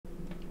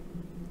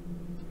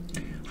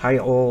Hi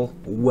all,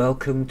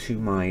 welcome to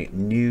my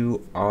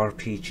new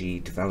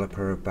RPG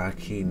developer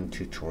Bakin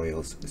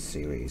tutorials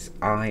series.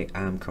 I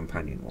am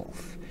Companion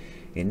Wolf.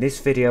 In this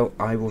video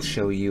I will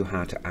show you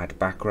how to add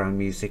background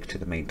music to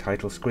the main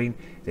title screen.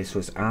 This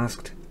was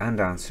asked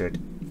and answered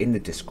in the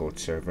Discord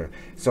server,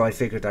 so I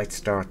figured I'd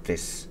start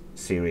this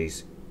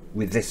series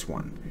with this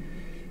one.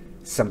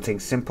 Something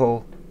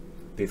simple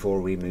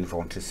before we move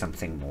on to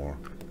something more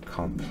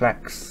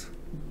complex.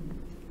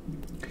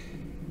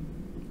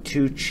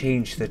 To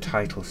change the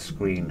title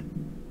screen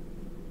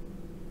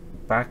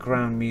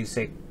background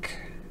music,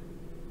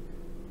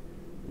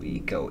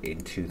 we go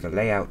into the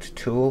layout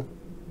tool,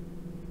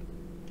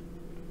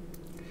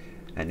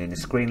 and in the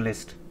screen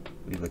list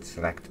we would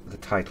select the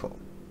title.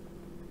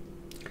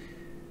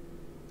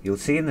 You'll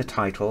see in the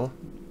title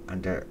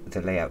under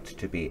the layout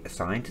to be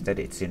assigned that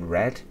it's in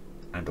red,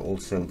 and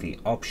also the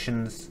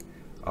options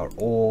are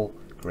all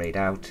grayed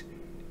out,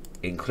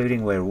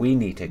 including where we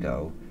need to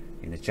go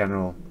in the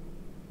general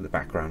the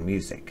background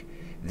music.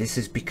 This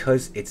is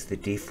because it's the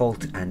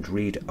default and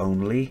read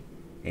only,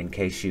 in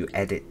case you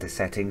edit the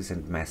settings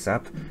and mess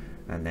up,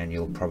 and then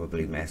you'll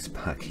probably mess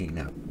Bakin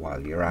up while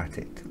you're at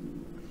it.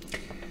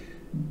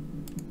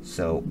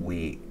 So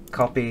we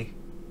copy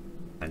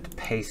and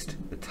paste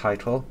the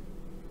title,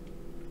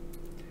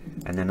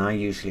 and then I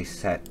usually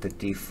set the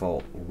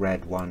default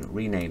red one,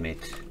 rename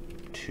it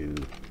to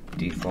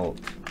default,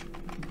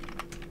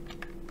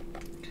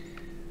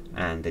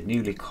 and the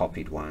newly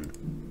copied one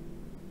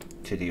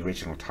to the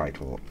original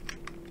title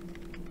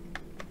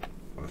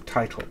of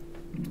title.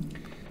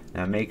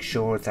 Now make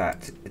sure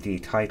that the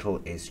title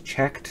is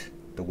checked,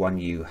 the one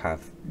you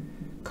have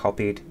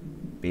copied,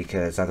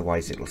 because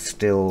otherwise it'll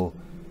still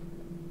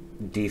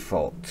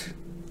default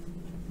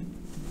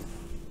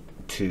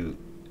to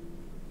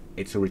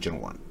its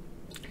original one.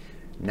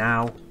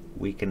 Now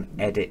we can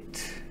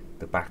edit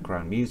the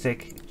background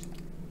music,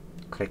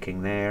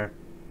 clicking there,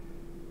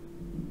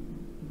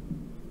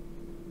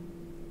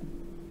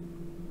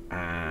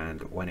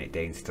 and when it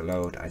deigns to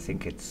load, I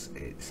think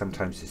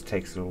sometimes it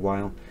takes a little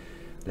while.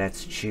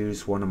 Let's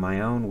choose one of my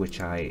own, which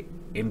I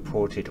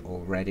imported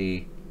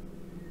already.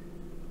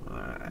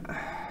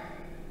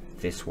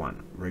 This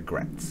one,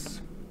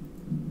 Regrets.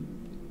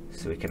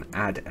 So we can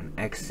add an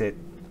exit,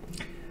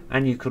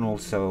 and you can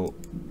also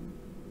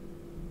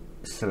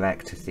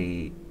select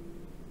the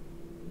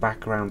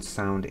background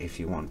sound if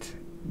you want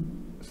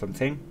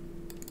something.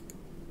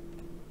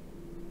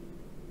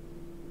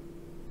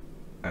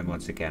 And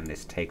once again,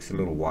 this takes a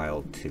little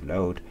while to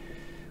load,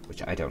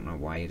 which I don't know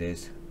why it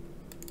is.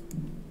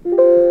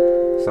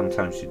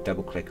 Sometimes you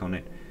double click on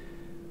it.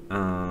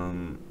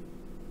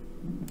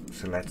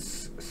 So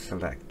let's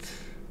select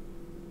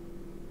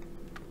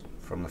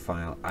from the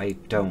file. I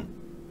don't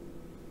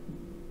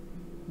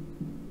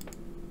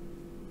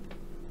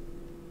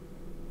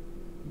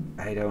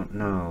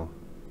know.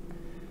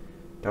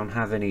 Don't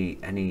have any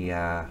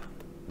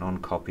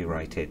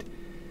non-copyrighted.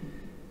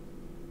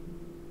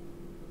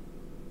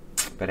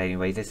 But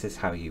anyway, this is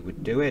how you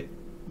would do it.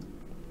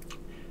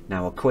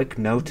 Now a quick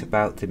note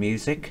about the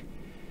music.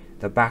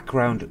 The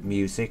background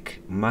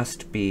music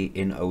must be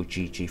in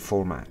OGG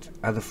format.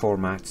 Other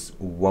formats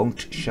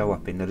won't show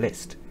up in the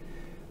list.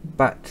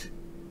 But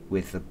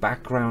with the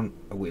background,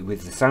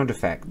 with the sound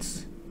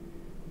effects,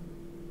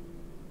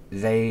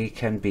 they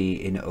can be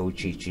in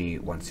OGG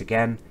once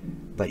again,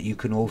 but you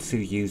can also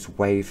use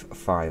WAV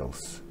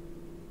files.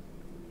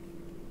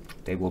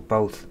 They will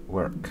both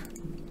work.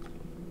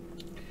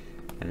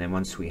 And then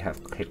once we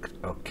have clicked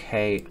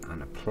OK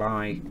and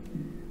apply,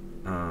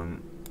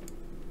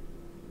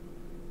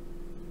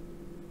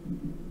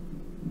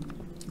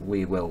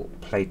 we will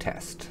play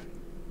test.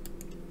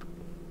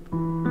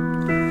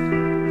 And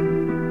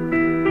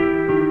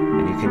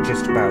you can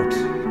just about,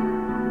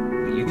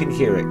 you can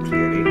hear it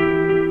clearly.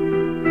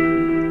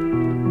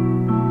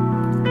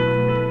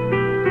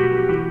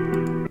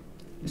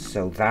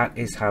 So that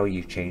is how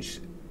you change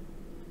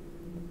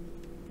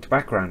the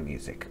background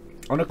music.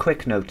 On a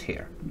quick note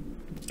here,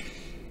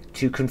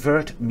 to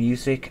convert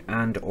music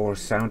and or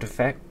sound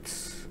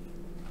effects,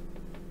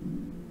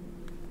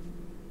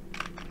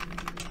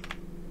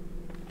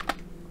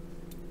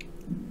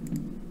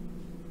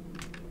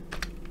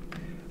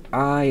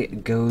 I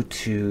go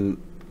to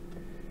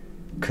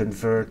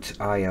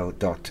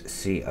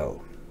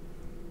convertio.co.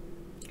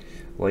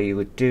 What you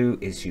would do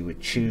is you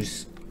would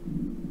choose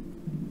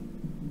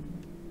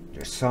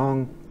your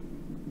song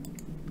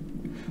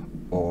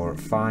or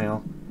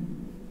file,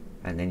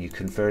 and then you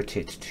convert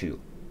it to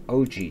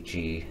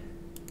OGG,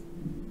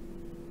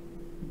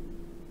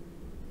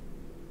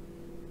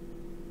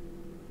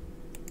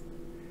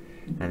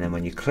 and then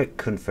when you click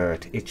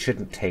convert, it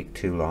shouldn't take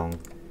too long.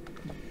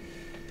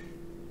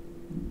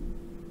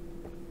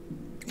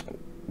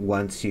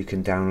 Once you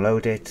can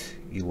download it,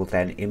 you will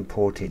then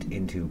import it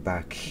into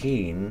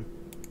Bakin,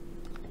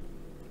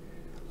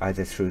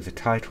 either through the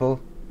title,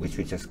 which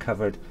we just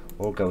covered,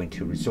 or go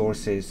into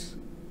resources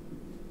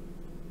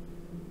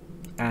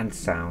and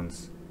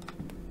sounds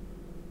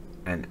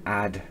and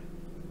add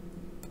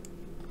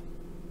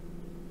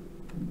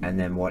and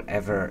then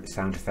whatever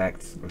sound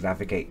effects,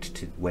 navigate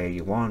to where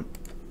you want.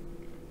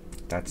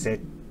 That's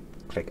it.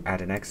 Click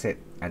add and exit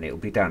and it'll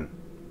be done.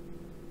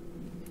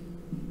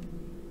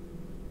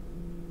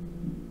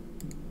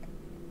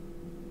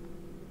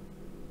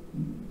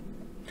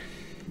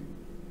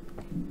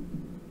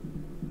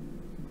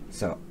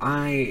 So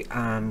I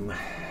am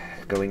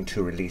going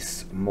to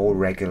release more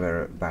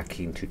regular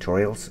Bakin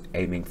tutorials,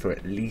 aiming for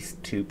at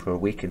least 2 per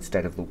week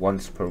instead of the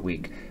once per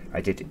week I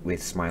did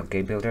with Smile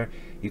Game Builder.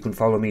 You can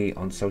follow me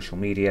on social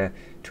media,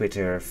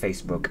 Twitter,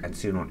 Facebook, and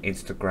soon on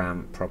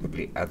Instagram,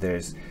 probably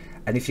others.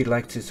 And if you'd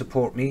like to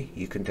support me,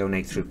 you can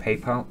donate through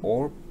PayPal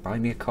or buy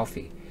me a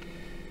coffee.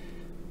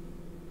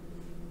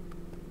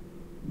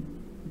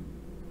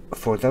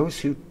 For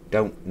those who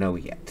don't know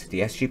yet,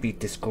 the SGB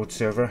Discord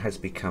server has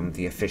become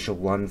the official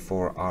one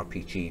for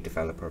RPG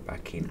developer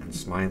Bakin and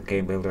Smile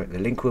Game Builder. The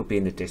link will be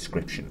in the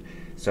description.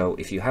 So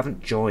if you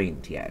haven't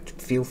joined yet,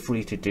 feel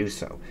free to do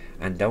so.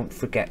 And don't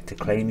forget to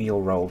claim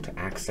your role to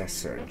access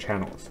certain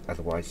channels.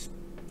 Otherwise,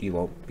 you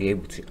won't be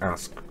able to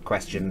ask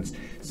questions,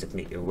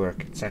 submit your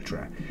work,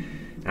 etc.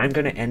 I'm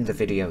going to end the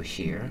video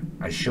here,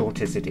 as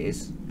short as it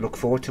is. Look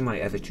forward to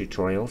my other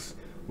tutorials,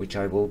 which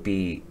I will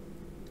be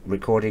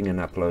recording and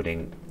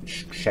uploading,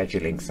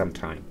 scheduling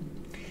sometime.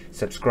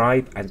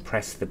 Subscribe and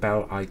press the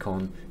bell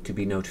icon to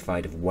be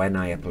notified of when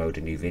I upload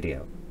a new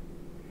video.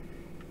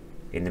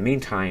 In the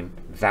meantime,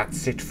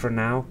 that's it for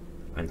now.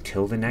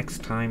 Until the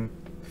next time,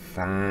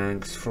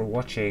 thanks for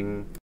watching.